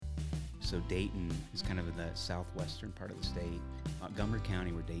So Dayton is kind of in the southwestern part of the state. Montgomery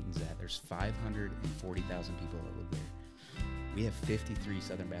County, where Dayton's at, there's 540,000 people that live there. We have 53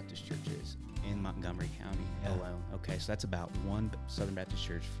 Southern Baptist churches in Montgomery County alone. Okay, so that's about one Southern Baptist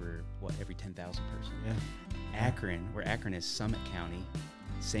church for, every 10,000 person. Yeah. Akron, where Akron is Summit County,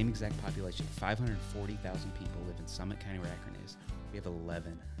 same exact population, 540,000 people live in Summit County, where Akron is. We have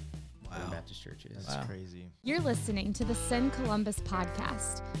 11 Southern Baptist churches. That's crazy. You're listening to the Send Columbus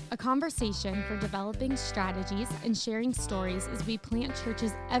podcast, a conversation for developing strategies and sharing stories as we plant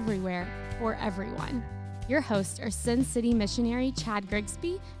churches everywhere for everyone. Your hosts are Sin City missionary Chad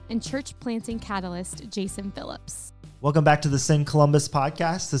Grigsby and church planting catalyst Jason Phillips. Welcome back to the Send Columbus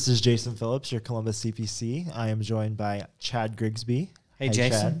podcast. This is Jason Phillips, your Columbus CPC. I am joined by Chad Grigsby. Hey, Hi,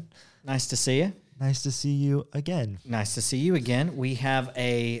 Jason. Chad. Nice to see you. Nice to see you again. Nice to see you again. We have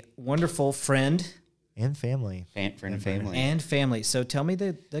a wonderful friend And family. Friend and family. and family. So tell me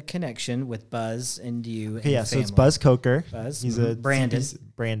the connection with Buzz and you. Okay, and so it's family. Buzz Coker. Buzz. He's a Brandon. CPC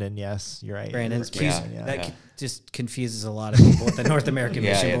Brandon, yes, you're right. Brandon. Yeah. Just confuses a lot of people with the North American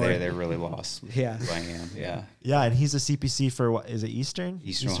Mission Board. they're really lost. Yeah. Who I am. Yeah. Yeah, and he's a CPC for what is it, Eastern?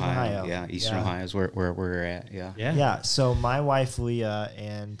 Eastern Ohio. Yeah, Eastern Ohio is where we're at. Yeah. Yeah, so my wife Leah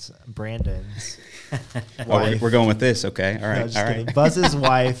and Brandon's Oh, wife. we're going with this. Okay. All right. No, just All kidding. right. Buzz's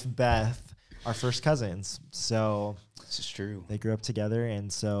wife Beth are first cousins. So This is true. they grew up together,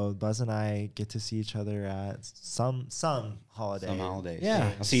 and so Buzz and I get to see each other at some holiday. Some holidays.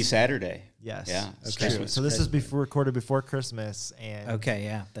 Yeah. I'll see you Saturday. Yes. Yeah. That's Okay. true. So this is recorded before Christmas, and Okay,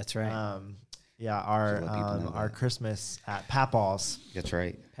 yeah, that's right. our Christmas at Papaw's. That's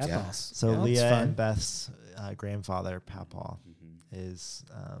right. Papaw's. So Yeah, that's Leah fun. and Beth's grandfather, Papaw, is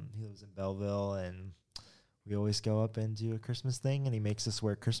he lives in Belleville, and we always go up and do a Christmas thing, and he makes us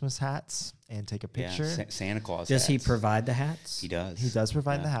wear Christmas hats and take a picture. Yeah. Santa Claus. Does he hats. provide the hats? He does. He does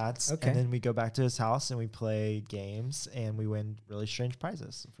provide Yeah. the hats, Okay. and then we go back to his house and we play games, and we win really strange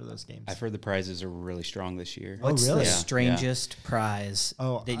prizes for those games. I've heard the prizes are really strong this year. Oh, What's really? the Yeah. strangest prize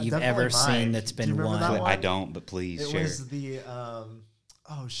Oh, that you've definitely ever mine. seen that's Do you been remember won? that I one? don't, but please It share. was the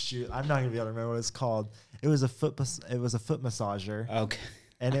oh shoot, I'm not gonna be able to remember what it's called. It was a foot massager. Okay.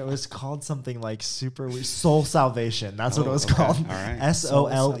 And it was called something like Soul Salvation. That's what it was okay. called. All right. SOLE.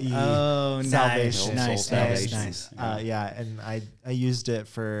 Oh, Salvation. nice, Soul nice, Salvation. nice. Yeah, and I used it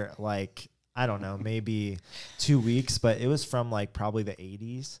for like, I don't know, maybe 2 weeks, but it was from like probably the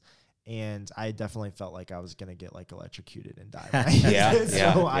 80s. And I definitely felt like I was going to get like electrocuted and die. When I used Yeah, it,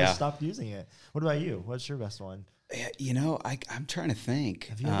 yeah, so I yeah. stopped using it. What about you? What's your best one? Yeah, you know, I'm trying to think.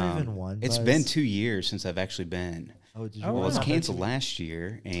 Have you ever even won, It's Buzz? been 2 years since I've actually been. Oh, did you? Oh, Well, it was wow. canceled last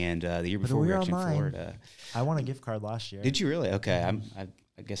year, and the year But before we we were were actually in online. Florida. I won a gift card last year. Did you really? Okay,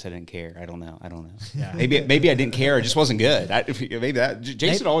 I guess I didn't care. I don't know. Yeah. Maybe I didn't care. It just wasn't good. Maybe that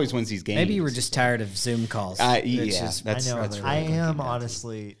Jason always wins these games. Maybe you were just tired of Zoom calls. Yeah, is- that's I know. that's I really am looking at.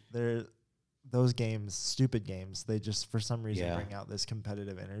 honestly those games, stupid games. They just for some reason Yeah. bring out this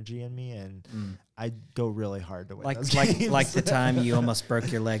competitive energy in me, and I go really hard to win. like those like games. like the time you almost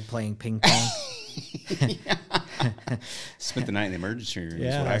broke your leg playing ping pong. Spent the night in the emergency room. Yeah.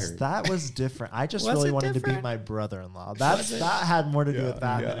 Is what I Yes, heard. that was different. I just Was really it wanted to different? beat my brother-in-law. That had more to do with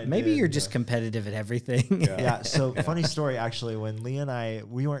that. Than it Maybe did, you're just competitive at everything. Yeah. So funny story, actually, when Leah and I,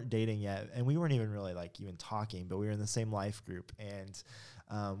 we weren't dating yet, and we weren't even really like even talking, but we were in the same life group, and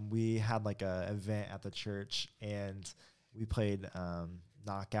we had like a event at the church, and we played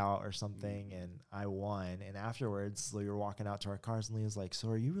knockout or something, and I won. And afterwards, we were walking out to our cars, and Leah's like, "So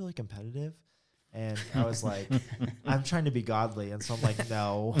are you really competitive?" And I was like, "I'm trying to be godly," and so I'm like,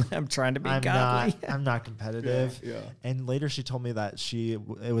 "No." I'm trying to be I'm godly. not competitive. Yeah. And later she told me that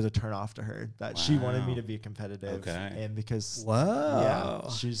it was a turn off to her, that she wanted me Wow. to be competitive. Okay. And because Whoa.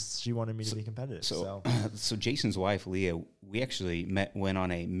 she wanted me to be competitive. So, So Jason's wife Leah, we actually went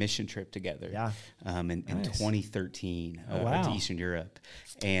on a mission trip together. Yeah. In Nice. 2013 Oh, wow. to Eastern Europe,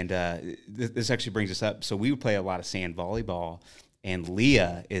 and this actually brings us up. So we would play a lot of sand volleyball. And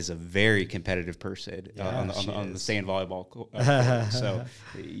Leah is a very competitive person on the sand volleyball court. So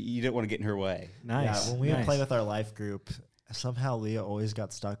you didn't want to get in her way. Nice. yeah, when we would nice. play with our life group, somehow Leah always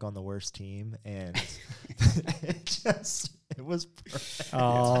got stuck on the worst team, and it was perfect.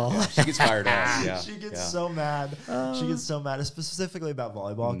 Oh, She gets fired up. Yeah. She gets so mad. She gets so mad, specifically about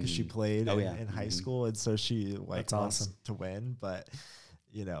volleyball, because she played Oh, yeah. in high school, and so she like That's wants awesome. to win. But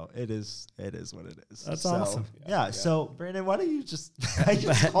you know, it is what it is. That's So, awesome. Yeah. So Brandon, why don't you just? I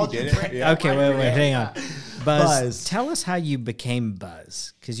just called you did it? Brandon. Yeah. okay. Why Wait, do wait, you- hang on. Buzz, Buzz. tell us how you became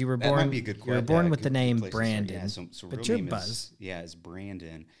Buzz, because you were That born. might be a good You were question. born Yeah, with the good name place to start. Brandon, Yeah, so but real you're name Buzz. is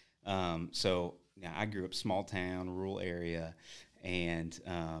Brandon. So yeah, I grew up small town, rural area, and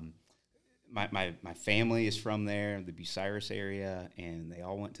my family is from there, the Bucyrus area, and they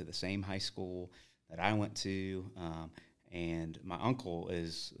all went to the same high school that I went to. And my uncle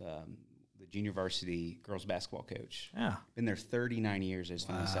is the junior varsity girls basketball coach. Yeah. Been there 39 years. I just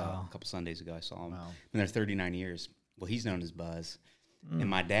found this out a couple Sundays ago. I saw him. Wow. Been there 39 years. Well, he's known as Buzz. And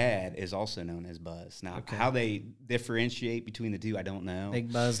my dad is also known as Buzz. Now, how they differentiate between the two, I don't know.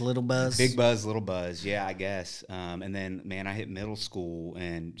 Big Buzz, Little Buzz. Big Buzz, Little Buzz. Yeah, I guess. And then, man, I hit middle school,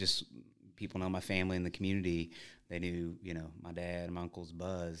 and just people know my family in the community. They knew, my dad and my uncle's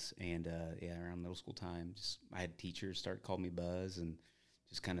Buzz. And, around middle school time, I had teachers start calling me Buzz, and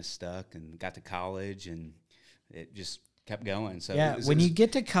just kind of stuck, and got to college, and it just kept going. So when you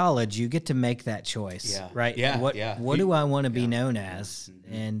get to college, you get to make that choice, right? What do I want to be known as?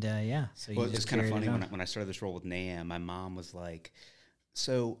 Mm-hmm. And so well, it's kind of funny when I started this role with NAM. My mom was like,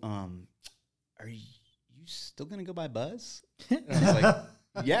 "So, are you still gonna go by Buzz?" And I was like,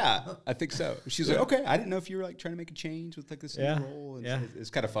 "Yeah, I think so." She's like, "Okay, I didn't know if you were like trying to make a change with like this new role." And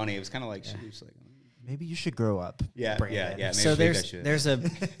it's kind of funny. It was kind of like she was like, maybe you should grow up. Yeah. Maybe so there's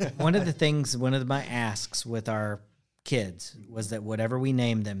one of my asks with our kids was that whatever we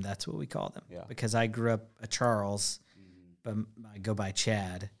name them, that's what we call them. Yeah. Because I grew up a Charles, but I go by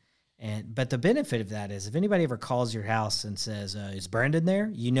Chad. But the benefit of that is if anybody ever calls your house and says, "Is Brandon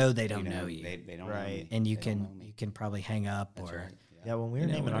there?" They don't know you. They don't right. know me. And you can probably hang up. That's or right. Yeah, when we were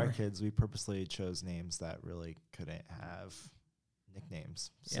naming our kids, we purposely chose names that really couldn't have nicknames.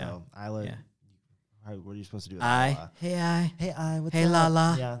 So Isla. Yeah. What are you supposed to do? With Hey, I. Hey, I. What's hey, up?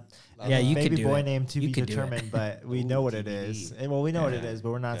 Lala. Yeah, you baby could do boy it. name to you be determined, but we know what it is. And, we know what it is, but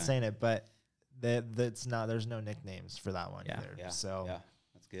we're not saying it. But that's not. There's no nicknames for that one either. Yeah. So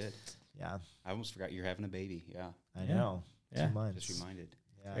that's good. Yeah, I almost forgot you're having a baby. Yeah, I know. Yeah. 2 months. Just reminded.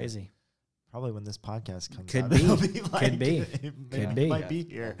 Yeah. Crazy. Probably when this podcast comes Could out, be. it'll be like, Could be. Could be. Might be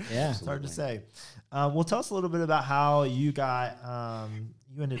here. Yeah. It's hard to say. Well, tell us a little bit about how you got,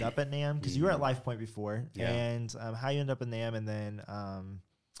 you ended up at NAM, because you were at LifePoint before, and how you ended up at NAM, and then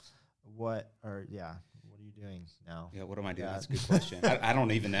what are you doing now? Yeah, what am I doing? That's a good question. I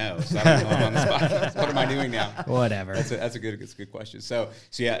don't even know. So I don't know I'm on the spot. What am I doing now? Whatever. That's a good question. So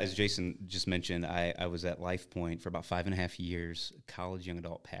yeah, as Jason just mentioned, I was at LifePoint for about 5.5 years, college young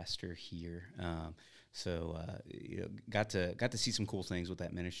adult pastor here. Got to see some cool things with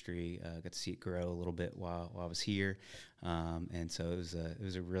that ministry. Got to see it grow a little bit while I was here, and so it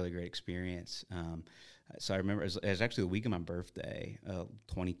was a really great experience. So I remember it was actually the week of my birthday,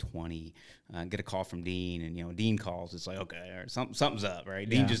 2020. Get a call from Dean, and Dean calls. It's like, okay, all right, something's up, right?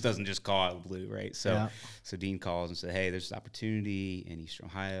 Dean just doesn't just call out of the blue, right? So Dean calls and said, "Hey, there's this opportunity in Eastern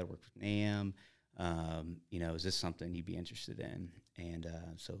Ohio to work with NAM. Is this something you'd be interested in?" And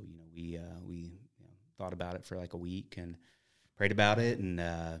we thought about it for like a week and prayed about it, and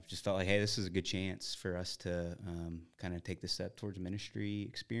just felt like, hey, this is a good chance for us to kind of take this step towards ministry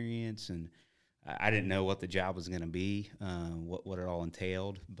experience. And I didn't know what the job was going to be, what it all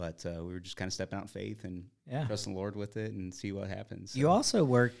entailed, but we were just kind of stepping out in faith and trusting the Lord with it and see what happens. So. You also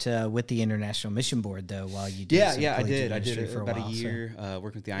worked with the International Mission Board, though, while you did I did. I did for about a year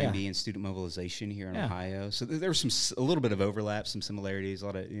working with the IMB and student mobilization here in Ohio. So there was a little bit of overlap, some similarities, a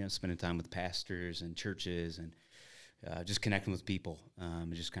lot of spending time with pastors and churches and just connecting with people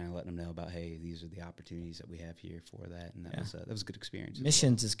and just kind of letting them know about, hey, these are the opportunities that we have here for that. And that was a good experience.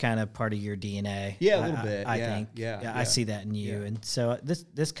 Missions is kind of part of your DNA. Yeah, a little bit. I think. Yeah, I see that in you. Yeah. And so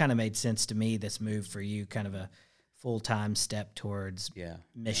this kind of made sense to me, this move for you, kind of a full-time step towards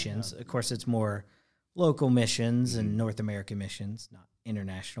missions. Of course, it's more local missions and North American missions, not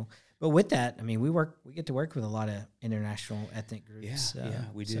international. But with that, I mean, we get to work with a lot of international ethnic groups.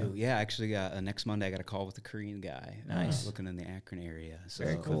 We do. So. Actually, next Monday I got a call with a Korean guy. Nice. Looking in the Akron area. So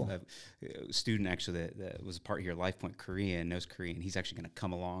very cool. A student actually that was a part here, LifePoint Korean, knows Korean. He's actually going to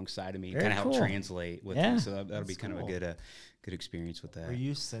come alongside of me and kind of help translate with him. So that'll be kind of a good experience with that. Were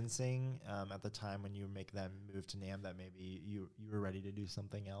you sensing at the time when you were making that move to NAM that maybe you were ready to do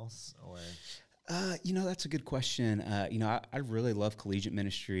something else, or? That's a good question. I really love collegiate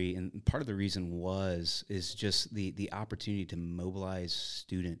ministry, and part of the reason is just the opportunity to mobilize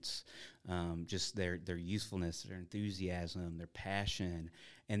students, just their youthfulness, their enthusiasm, their passion,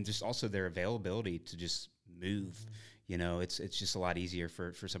 and just also their availability to just move. It's just a lot easier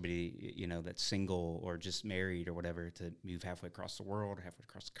for somebody, that's single or just married or whatever to move halfway across the world or halfway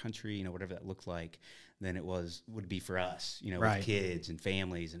across the country, whatever that looked like, than it would be for us, with kids and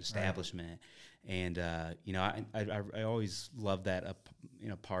families and establishment. Right. And, I always love that,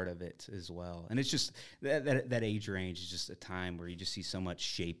 part of it as well. And it's just that age range is just a time where you just see so much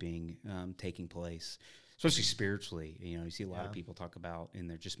shaping taking place. especially spiritually. You know, you see a lot of people talk about in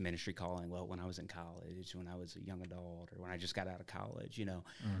their just ministry calling, well, when I was in college, when I was a young adult, or when I just got out of college, you know.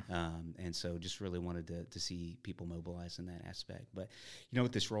 And so just really wanted to see people mobilize in that aspect. But, you know,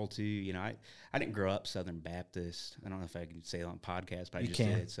 with this role too, you know, I didn't grow up Southern Baptist. I don't know if I can say it on podcast, but I just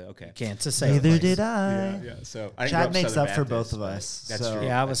did. So, okay. You can't. It's a safe Neither place. did I. Yeah. So I didn't Chad grow up makes Southern up for Baptist, both of us. That's so. true.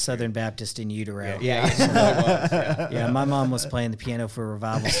 Yeah, I was Southern Baptist in utero. Yeah, My mom was playing the piano for a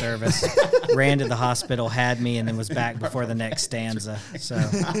revival service, ran to the hospital, had me, and then was back before the next stanza. So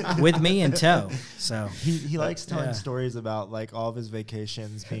with me in tow. So he likes telling stories about like all of his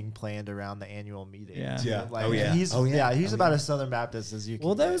vacations being planned around the annual meeting. Yeah. Like, he's about as Southern Baptist as you can.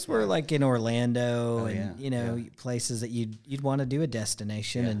 Well, those were like in Orlando and yeah. you know places that you'd want to do a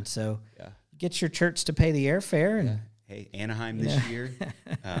destination, and so Yeah. get your church to pay the airfare and. Hey, Anaheim this year,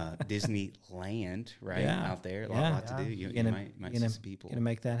 Disneyland, right out there, a lot to do. You might see some people. Gonna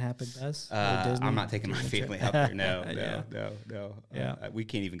make that happen, Buzz? I'm not taking my family out there. No. Yeah. We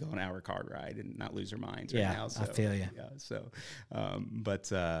can't even go on our card ride and not lose our minds right now. So, I feel you. Yeah. So, but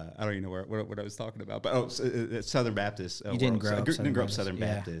I don't even know what I was talking about. But Southern Baptist. You didn't grow up. Didn't grow up Southern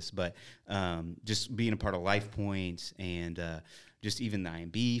Baptist, but just being a part of Life Point and. Just even the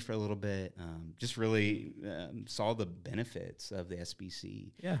IMB for a little bit, just really saw the benefits of the SBC,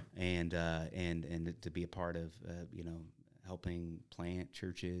 and to be a part of helping plant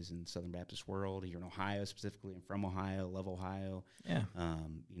churches in Southern Baptist world here in Ohio specifically. I'm from Ohio, love Ohio. Yeah,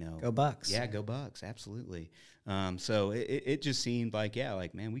 go Bucks. Yeah, go Bucks, absolutely. So it just seemed like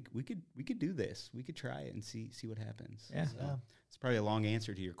man, we could do this. We could try it and see what happens. Yeah, so it's probably a long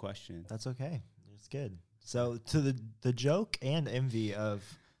answer to your question. That's okay. It's good. So to the joke and envy of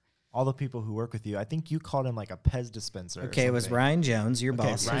all the people who work with you, I think you called him like a Pez dispenser. Okay, it was Ryan Jones, your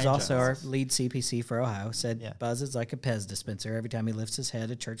boss, who's also our Jones. lead CPC for Ohio, said Buzz is like a Pez dispenser. Every time he lifts his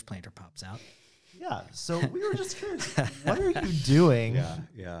head, a church planter pops out. Yeah, so we were just curious. What are you doing?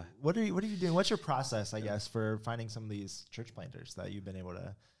 Yeah. What are you doing? What's your process, I guess, for finding some of these church planters that you've been able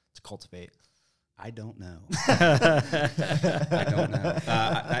to cultivate? I don't know. I don't know.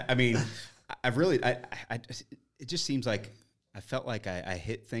 I mean, I've really, it just seems like I felt like I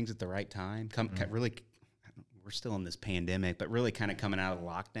hit things at the right time. Really, we're still in this pandemic, but really kind of coming out of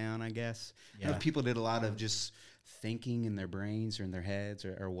lockdown, I guess. I don't know if people did a lot of just thinking in their brains or in their heads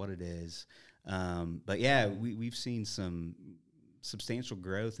or what it is. But yeah, we've seen some substantial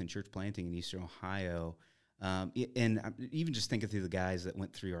growth in church planting in Eastern Ohio. And even just thinking through the guys that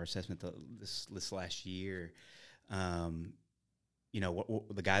went through our assessment this last year, the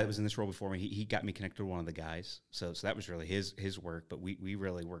guy that was in this role before me, he got me connected to one of the guys. So that was really his work. But we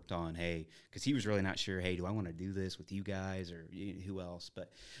really worked on, because he was really not sure, do I want to do this with you guys or who else?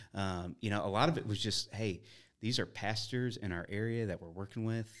 But, a lot of it was just, these are pastors in our area that we're working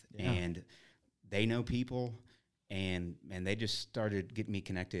with, and they know people. And they just started getting me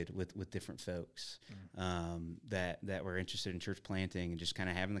connected with different folks that were interested in church planting and just kind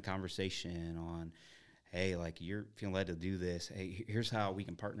of having the conversation on, you're feeling led to do this. Hey, here's how we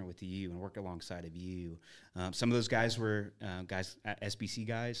can partner with you and work alongside of you. Some of those guys were SBC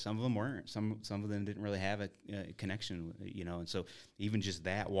guys. Some of them weren't. Some of them didn't really have a connection, And so even just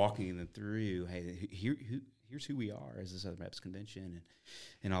that, walking them through, here's who we are as the Southern Baptist Convention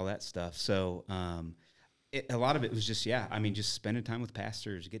and all that stuff. So. A lot of it was just, just spending time with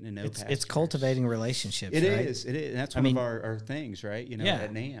pastors, getting to know pastors. It's cultivating relationships, It right? is. And that's one of our things, right?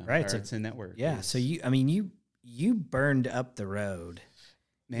 At NAM. Right. It's a network. Yeah. So you burned up the road.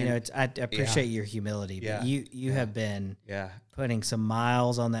 Man, I appreciate your humility, but you have been putting some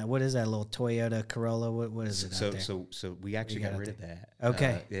miles on that. What is that little Toyota Corolla? What is it out there? So we actually got rid of that.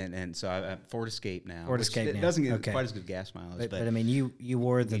 Okay. And so I'm Ford Escape now. It doesn't get quite as good gas mileage. But I mean, you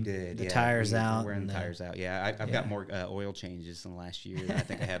wore the tires out. Wearing the tires out. Yeah. I've got more oil changes in the last year than I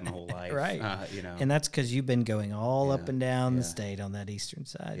think I had my whole life. Right. And that's because you've been going all up and down the state on that eastern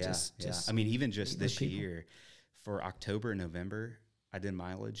side. Yeah. I mean, even just this year for October and November, I did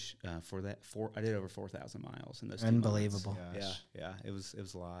mileage for that. I did over 4,000 miles in those 2 months. Unbelievable. Yeah. It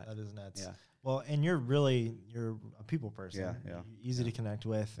was a lot. That is nuts. Yeah. Well, and you're a people person. Yeah. You're easy to connect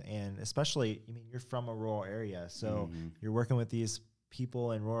with, and especially, you're from a rural area, so you're working with these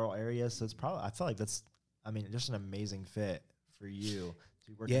people in rural areas. So it's probably, I feel like that's, just an amazing fit for you.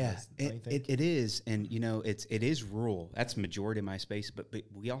 It is, and it is rural. That's the majority of my space, but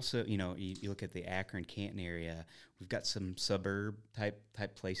we also, you look at the Akron Canton area. We've got some suburb type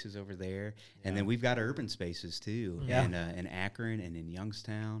places over there, and then we've got urban spaces too, in Akron and in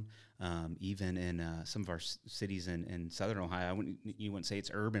Youngstown. Even in some of our cities in southern Ohio, you wouldn't say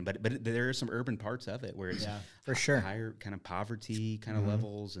it's urban, but there are some urban parts of it where it's for sure higher kind of poverty kind of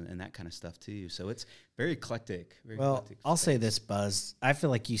levels and that kind of stuff too. So it's very eclectic. I'll say this, Buzz. I feel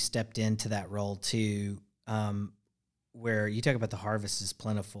like you stepped into that role too, where you talk about the harvest is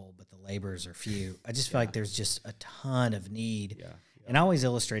plentiful, but the laborers are few. I just feel like there's just a ton of need. Yeah. And I always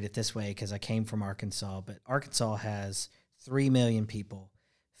illustrate it this way because I came from Arkansas, but Arkansas has 3 million people,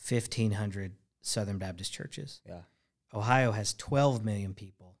 1,500 Southern Baptist churches. Yeah. Ohio has 12 million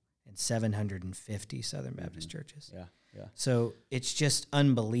people and 750 Southern Baptist churches. Yeah. Yeah. So it's just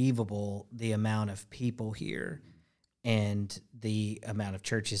unbelievable the amount of people here and the amount of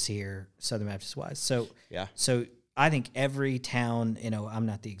churches here, Southern Baptist wise. So I think every town, I'm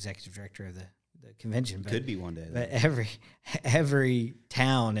not the executive director of the convention, but could be one day. But every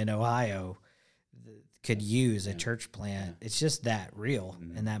town in Ohio could use a church plant. It's just that real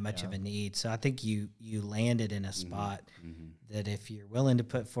and that much of a need. So I think you landed in a spot that if you're willing to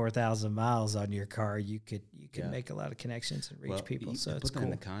put 4,000 miles on your car, you could make a lot of connections and reach people. So it's put cool. that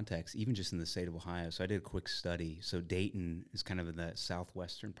in the context, even just in the state of Ohio. So I did a quick study. So Dayton is kind of in the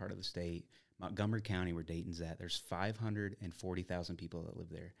southwestern part of the state. Montgomery County, where Dayton's at, there's 540,000 people that live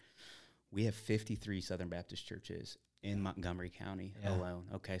there. We have 53 Southern Baptist churches in Montgomery County alone.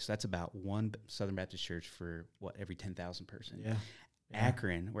 Okay, so that's about one Southern Baptist church for every 10,000 person. Yeah.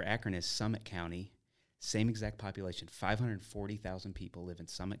 Akron, where Akron is Summit County, same exact population, 540,000 people live in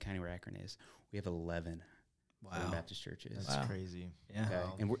Summit County where Akron is. We have 11 Southern Baptist churches. That's crazy. Yeah. Okay.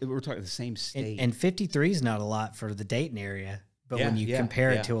 And we're talking the same state. And 53 is not a lot for the Dayton area. But when you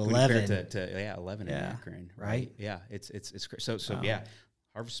compare it to 11, 11 in Akron, right? Yeah, it's so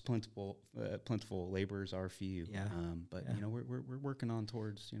harvest is plentiful, laborers are few. Yeah, but we're working on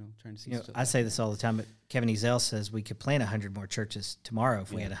towards trying to see. I say this all the time, but Kevin Ezell says we could plant 100 more churches tomorrow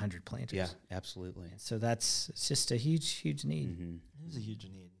if we had 100 planters. Yeah, absolutely. And so it's just a huge need. Mm-hmm. It is a huge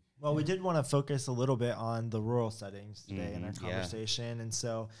need. Well, we did want to focus a little bit on the rural settings today in our conversation, and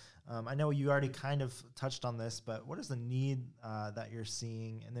so. I know you already kind of touched on this, but what is the need that you're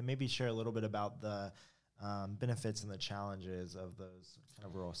seeing? And then maybe share a little bit about the benefits and the challenges of those kind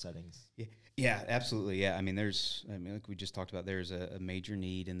of rural settings. Yeah, absolutely. Yeah, like we just talked about, there's a major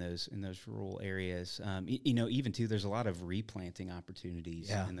need in those rural areas. Even too, there's a lot of replanting opportunities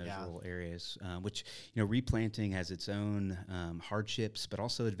in those rural areas, which replanting has its own hardships, but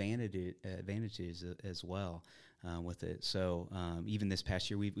also advantages as well. With it. So even this past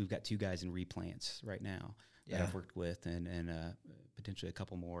year, we've got 2 guys in replants right now that I've worked with, and potentially a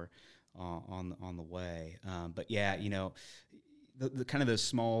couple more on the way. But the kind of those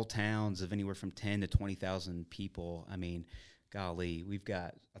small towns of anywhere from 10 to 20,000 people. I mean, golly, we've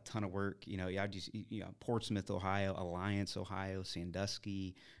got a ton of work. Portsmouth, Ohio, Alliance, Ohio,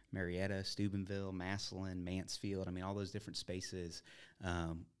 Sandusky, Marietta, Steubenville, Massillon, Mansfield. I mean, all those different spaces.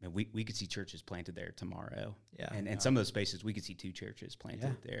 And we could see churches planted there tomorrow. Yeah. And some of those spaces, we could see 2 churches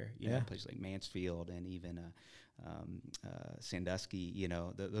planted there. Places like Mansfield and even Sandusky.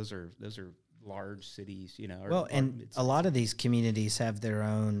 Those are large cities. And a lot of these communities have their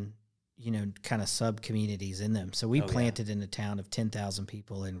own, kind of sub communities in them. So we planted in a town of 10,000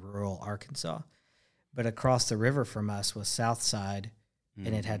 people in rural Arkansas, but across the river from us was Southside.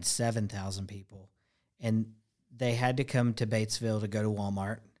 And it had 7,000 people. And they had to come to Batesville to go to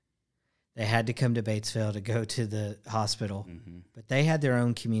Walmart. They had to come to Batesville to go to the hospital. Mm-hmm. But they had their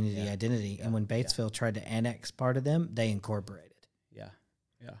own community identity. And when Batesville tried to annex part of them, they incorporated. Yeah.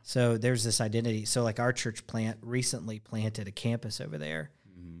 Yeah. So there's this identity. So like our church plant recently planted a campus over there.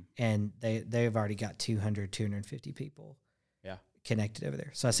 Mm-hmm. And they've already got 250 people connected over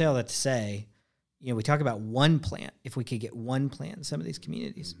there. So I say all that to say, we talk about one plant, if we could get one plant in some of these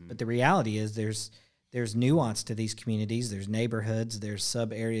communities. Mm-hmm. But the reality is there's nuance to these communities. There's neighborhoods, there's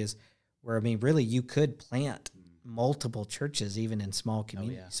sub areas where, really you could plant multiple churches even in small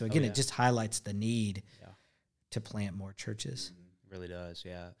communities. So again, it just highlights the need to plant more churches. It really does,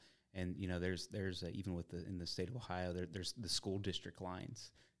 yeah. And, there's even in the state of Ohio, there's the school district lines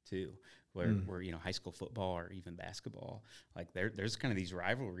too, where high school football or even basketball, like there's kind of these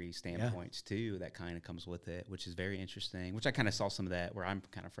rivalry standpoints too that kind of comes with it, which is very interesting, which I kind of saw some of that where I'm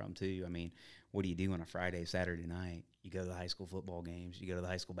kind of from too. I mean, what do you do on a Friday, Saturday night? You go to the high school football games, you go to the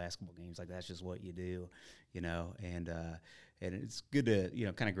high school basketball games, like that's just what you do, and it's good to,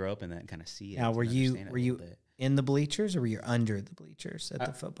 kind of grow up in that and kind of see it. Now, were you in the bleachers, or were you under the bleachers at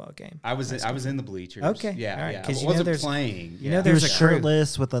the football game? I was in the bleachers. Okay. Yeah. All right. Yeah. Because I wasn't playing. You know, He was there's a crew.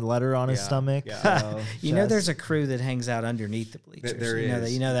 shirtless with a letter on his stomach. Yeah. You know, there's a crew that hangs out underneath the bleachers. There you know is.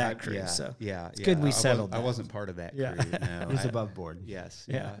 that. You know that crew. Yeah. So yeah. it's good we settled. I wasn't part of that Yeah. crew. No, He was above board. Yes.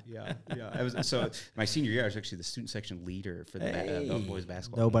 Yeah. Yeah. I was. So my senior year, I was actually the student section leader for the boys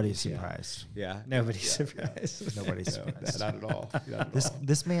basketball. Nobody's team. surprised. Yeah. Nobody's surprised. Nobody's No, surprised. not at all. Not at all.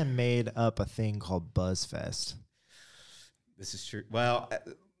 This man made up a thing called BuzzFest. This is true. Well,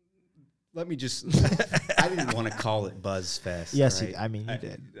 let me just. I didn't want to call it BuzzFest. Yes, right? you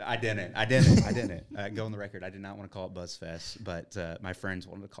did. I didn't. Go on the record. I did not want to call it BuzzFest, but my friends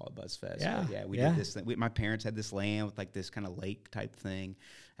wanted to call it BuzzFest. Yeah, But we did this thing. My parents had this land with like this kind of lake type thing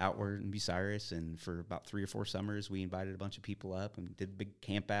outward in Bucyrus, and for about 3 or 4 summers, we invited a bunch of people up and did a big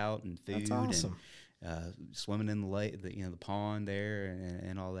camp out and food. That's awesome. And swimming in the lake, the pond there,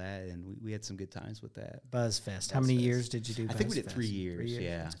 and all that, and we had some good times with that. BuzzFest. How many years did you do? I think we did BuzzFest? 3 years. 3 years.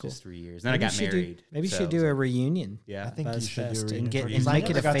 Yeah, That's cool. just 3 years. Then I got married. Maybe you should do a reunion. Yeah, I think you should BuzzFest do a and reunion and I make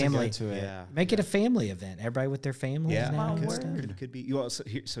it never a got to go family. to it. Yeah, Make it a family event. Everybody with their families. yeah. Now and word. stuff. Could be. Well,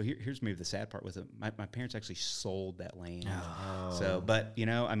 here's maybe the sad part with it. My parents actually sold that land. Oh. So, but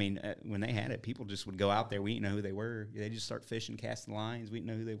I mean, when they had it, people just would go out there. We didn't know who they were. They just start fishing, casting lines. We didn't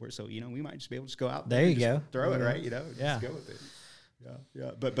know who they were. So we might just be able to just go out There you and just go. throw it right. Yeah. Just go with it.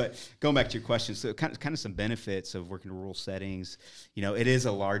 Yeah. But going back to your question, so kind of some benefits of working in rural settings. It is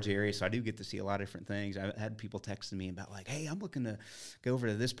a large area, so I do get to see a lot of different things. I've had people texting me about like, hey, I'm looking to go over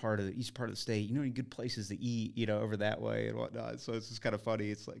to this part of the east part of the state. Any good places to eat, over that way and whatnot. So it's just kind of funny.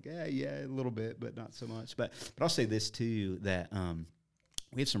 It's like, yeah, a little bit, but not so much. But I'll say this too, that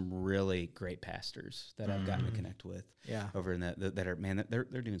we have some really great pastors that I've gotten to connect with. Yeah. Over in that are, man, they're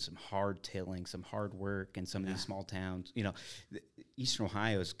doing some hard tilling, some hard work in some of these small towns. Eastern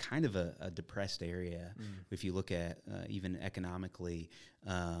Ohio is kind of a depressed area if you look at even economically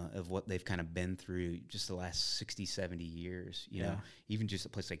of what they've kind of been through just the last 60, 70 years. You know, even just a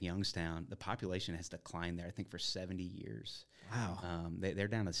place like Youngstown, the population has declined there, I think, for 70 years. Wow. They're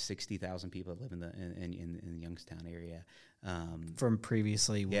down to 60,000 people that live in the Youngstown area. From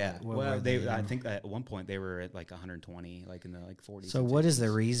previously, what were they? I think at one point they were at like 120, like in the 40s. So, what is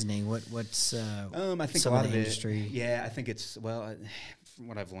the reasoning? What's I think some a lot of the of industry? Yeah, I think it's from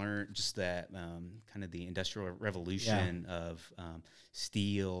what I've learned, just that kind of the industrial revolution of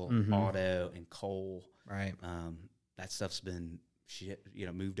steel, auto, and coal. Right. That stuff's been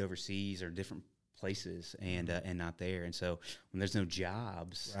moved overseas or different places and not there. And so when there's no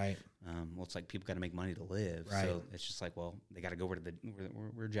jobs, right. Well, it's like people got to make money to live. Right. So it's just like, well, they got to go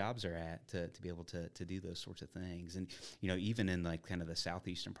where jobs are at to be able to do those sorts of things. And, even in like kind of the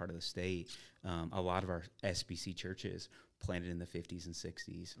southeastern part of the state, a lot of our SBC churches planted in the 50s and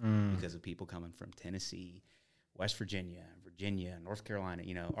 60s because of people coming from Tennessee, West Virginia, North Carolina,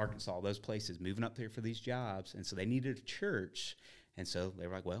 Arkansas, those places moving up there for these jobs. And so they needed a church. And so they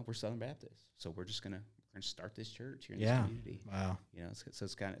were like, well, we're Southern Baptists, so we're just going to start this church here in this community. Wow. So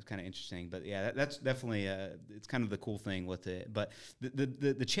it's kind of interesting. But yeah, that's definitely it's kind of the cool thing with it. But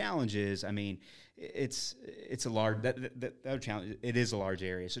the challenge is, I mean, it's a large the other challenge. It is a large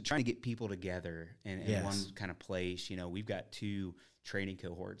area, so trying to get people together in one kind of place. We've got 2 training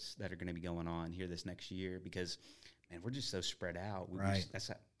cohorts that are going to be going on here this next year because, man, we're just so spread out.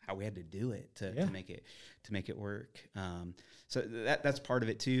 That's how we had to do it to make it work. So that's part of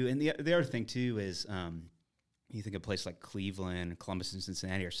it too. And the other thing too is you think of a place like Cleveland, Columbus, and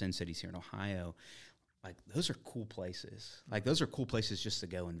Cincinnati, or Sin Cities here in Ohio. Like those are cool places. Like those are cool places just to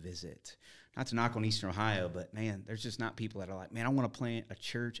go and visit. Not to knock on Eastern Ohio, but man, there's just not people that are like, man, I want to plant a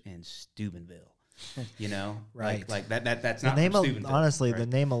church in Steubenville. Right? Like that's the not name from Steubenville. honestly, right? the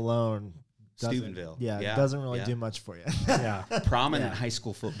name alone. Steubenville. Doesn't really do much for you. Yeah. Prominent high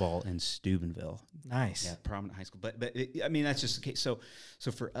school football in Steubenville. Nice. Yeah, prominent high school. But I mean, that's just the case.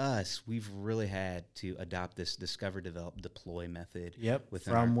 So for us, we've really had to adopt this discover, develop, deploy method. Yep.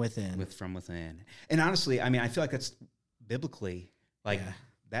 Within From within. From within. And honestly, I mean, I feel like that's biblically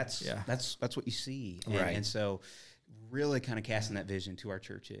that's what you see. Right. And so really kind of casting that vision to our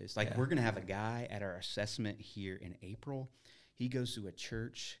churches. Like we're going to have a guy at our assessment here in April. He goes to a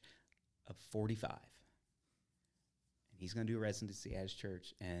church of 45. And he's going to do a residency at his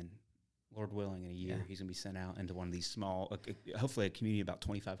church, and Lord willing, in a year, he's going to be sent out into one of these small, hopefully a community of about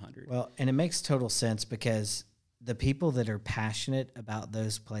 2,500. Well, and it makes total sense because the people that are passionate about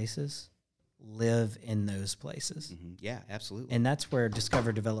those places live in those places. Mm-hmm. Yeah, absolutely. And that's where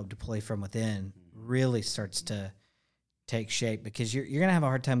discover, develop, deploy from within really starts to take shape because you're going to have a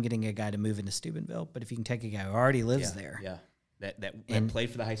hard time getting a guy to move into Steubenville, but if you can take a guy who already lives there. Yeah. that played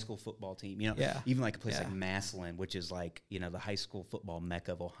for the high school football team. Even like a place like Massillon, which is like, the high school football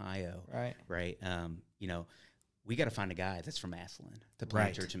mecca of Ohio. Right. We got to find a guy that's from Massillon to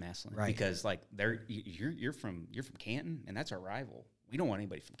plant church in Massillon, because like you're from Canton, and that's our rival. We don't want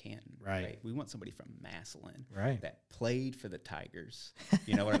anybody from Canton, right? We want somebody from Massillon, that played for the Tigers.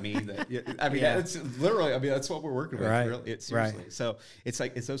 You know what I mean? That's literally. That's what we're working with. Really, seriously. So it's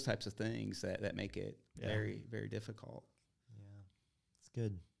those types of things that make it very, very difficult. Yeah, it's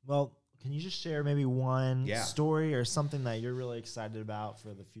good. Well, can you just share maybe one story or something that you're really excited about for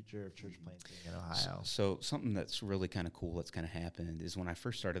the future of church planting in Ohio? So something that's really kind of cool that's kind of happened is when I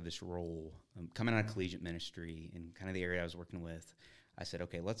first started this role, coming out of collegiate ministry and kind of the area I was working with, I said,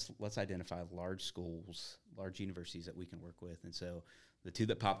 okay, let's identify large schools, large universities that we can work with. And so the two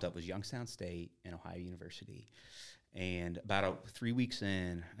that popped up was Youngstown State and Ohio University. And about 3 weeks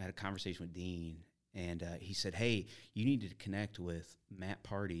in, I had a conversation with Dean, and he said, hey, you need to connect with Matt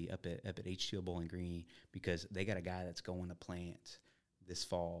Party up at H2O Bowling Green, because they got a guy that's going to plant this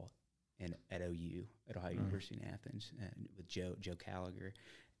fall at OU, at Ohio University in Athens, with Joe Callagher.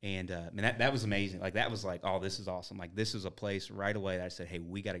 And that was amazing. Like, that was like, oh, this is awesome. Like, this is a place right away that I said, hey,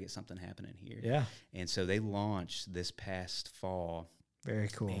 we got to get something happening here. Yeah. And so they launched this past fall. Very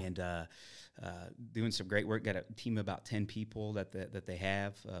cool. And doing some great work. Got a team of about 10 people that they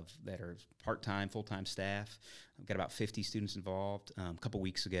have that are part-time, full-time staff. I've got about 50 students involved. A couple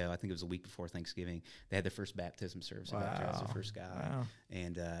weeks ago, I think it was a week before Thanksgiving, they had their first baptism service. Wow. They baptized their first guy. Wow.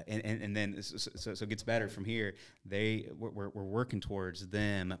 And then so it gets better from here. We're working towards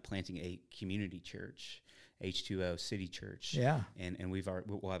them planting a community church, H2O City Church. Yeah. And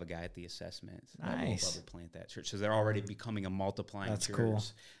we'll have a guy at the assessment. Nice. We'll plant that church. So they're already becoming a multiplying church. Cool.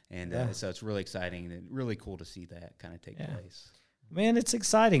 And so it's really exciting and really cool to see that kind of take place. Man, it's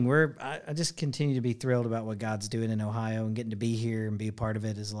exciting. I just continue to be thrilled about what God's doing in Ohio, and getting to be here and be a part of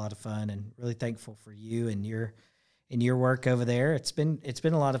it is a lot of fun, and really thankful for you and your work over there. It's been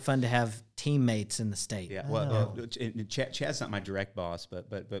a lot of fun to have teammates in the state. Yeah, well, Chad's not my direct boss, but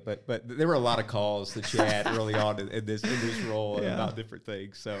there were a lot of calls to Chad early on in this role about different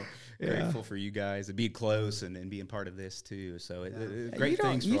things. So grateful for you guys and being close and being part of this too. So great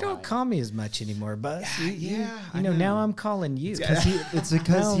things. You don't call me as much anymore, Buzz. Now I'm calling you. It's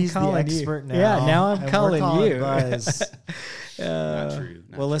because he's the expert now. Yeah, now I'm calling you. Buzz. Not true.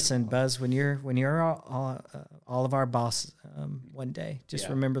 Listen, Buzz, when you're all of our boss one day, just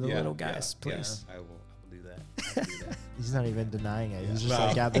remember the little guys, please. I will do that. He's not even denying it. He's just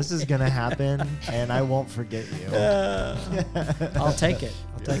like, yeah, this is going to happen, and I won't forget you. I'll take it.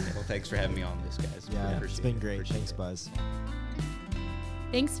 Well, thanks for having me on this, guys. Yeah, it's been great. Thanks, Buzz.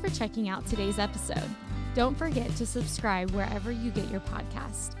 Thanks for checking out today's episode. Don't forget to subscribe wherever you get your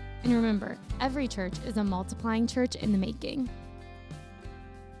podcast. And remember, every church is a multiplying church in the making.